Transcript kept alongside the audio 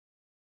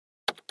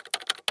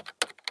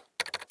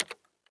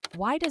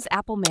Why does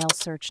Apple Mail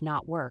search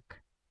not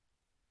work?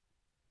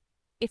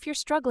 If you're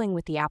struggling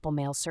with the Apple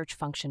Mail search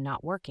function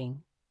not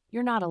working,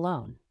 you're not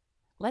alone.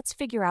 Let's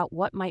figure out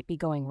what might be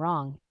going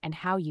wrong and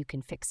how you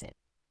can fix it.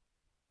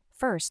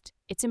 First,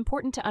 it's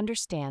important to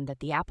understand that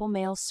the Apple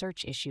Mail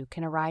search issue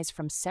can arise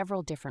from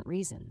several different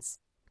reasons.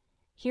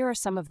 Here are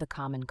some of the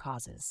common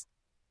causes.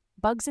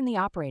 Bugs in the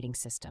operating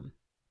system.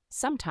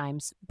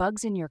 Sometimes,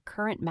 bugs in your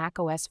current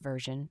macOS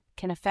version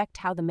can affect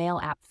how the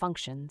Mail app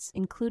functions,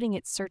 including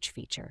its search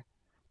feature.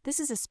 This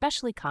is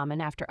especially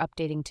common after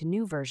updating to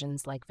new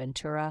versions like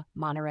Ventura,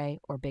 Monterey,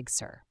 or Big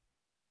Sur.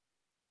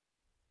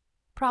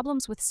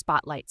 Problems with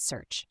Spotlight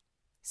search.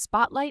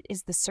 Spotlight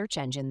is the search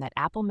engine that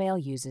Apple Mail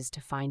uses to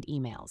find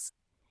emails.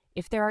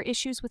 If there are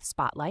issues with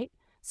Spotlight,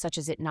 such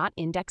as it not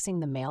indexing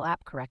the Mail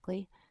app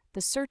correctly, the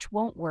search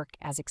won't work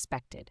as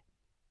expected.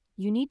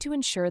 You need to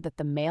ensure that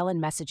the Mail and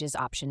Messages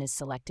option is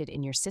selected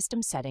in your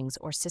system settings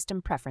or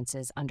system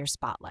preferences under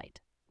Spotlight.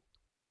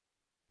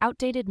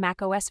 Outdated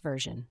macOS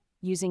version.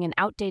 Using an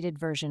outdated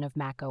version of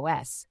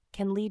macOS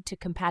can lead to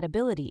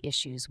compatibility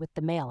issues with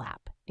the Mail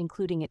app,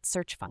 including its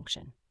search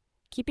function.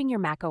 Keeping your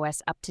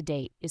macOS up to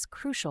date is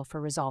crucial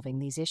for resolving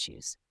these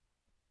issues.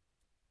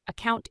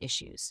 Account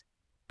issues.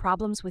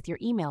 Problems with your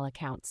email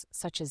accounts,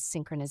 such as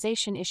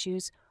synchronization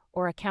issues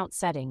or account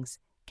settings,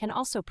 can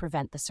also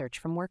prevent the search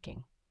from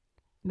working.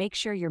 Make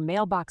sure your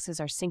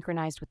mailboxes are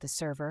synchronized with the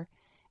server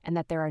and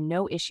that there are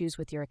no issues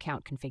with your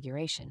account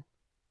configuration.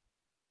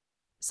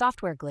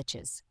 Software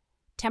glitches.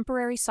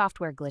 Temporary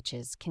software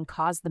glitches can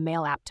cause the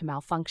Mail app to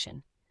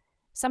malfunction.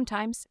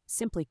 Sometimes,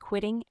 simply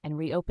quitting and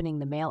reopening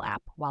the Mail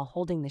app while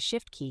holding the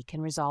Shift key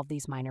can resolve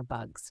these minor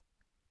bugs.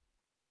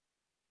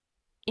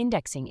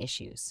 Indexing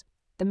issues.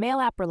 The Mail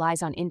app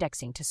relies on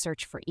indexing to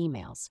search for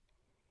emails.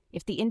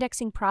 If the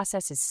indexing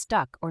process is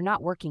stuck or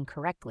not working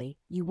correctly,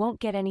 you won't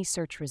get any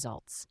search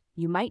results.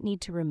 You might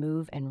need to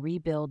remove and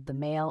rebuild the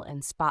Mail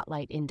and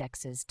Spotlight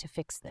indexes to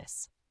fix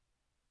this.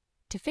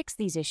 To fix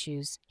these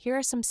issues, here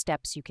are some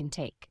steps you can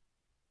take.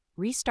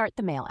 Restart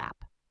the Mail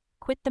app.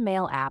 Quit the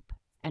Mail app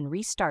and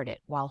restart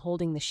it while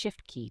holding the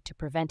Shift key to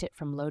prevent it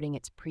from loading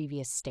its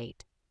previous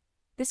state.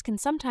 This can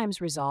sometimes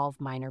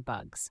resolve minor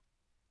bugs.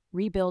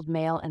 Rebuild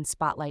Mail and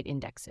Spotlight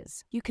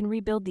indexes. You can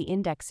rebuild the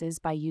indexes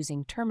by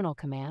using terminal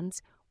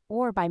commands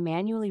or by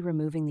manually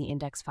removing the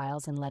index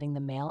files and letting the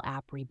Mail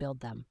app rebuild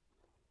them.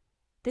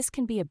 This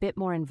can be a bit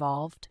more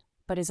involved,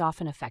 but is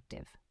often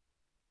effective.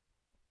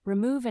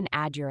 Remove and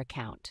add your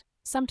account.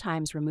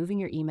 Sometimes removing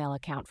your email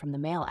account from the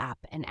Mail app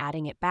and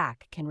adding it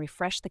back can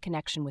refresh the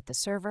connection with the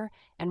server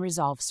and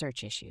resolve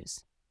search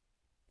issues.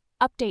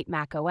 Update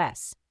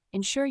macOS.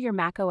 Ensure your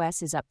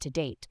macOS is up to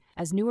date,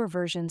 as newer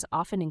versions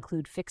often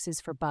include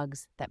fixes for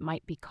bugs that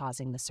might be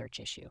causing the search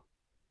issue.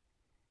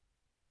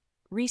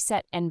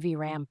 Reset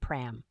NVRAM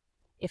PRAM.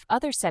 If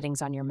other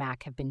settings on your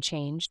Mac have been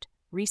changed,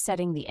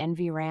 resetting the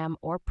NVRAM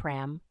or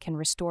PRAM can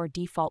restore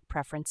default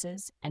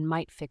preferences and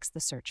might fix the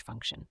search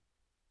function.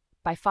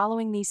 By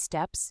following these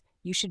steps,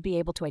 you should be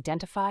able to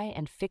identify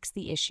and fix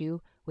the issue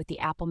with the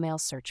Apple Mail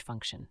search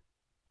function.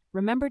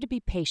 Remember to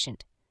be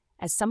patient,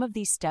 as some of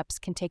these steps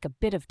can take a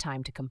bit of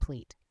time to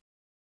complete.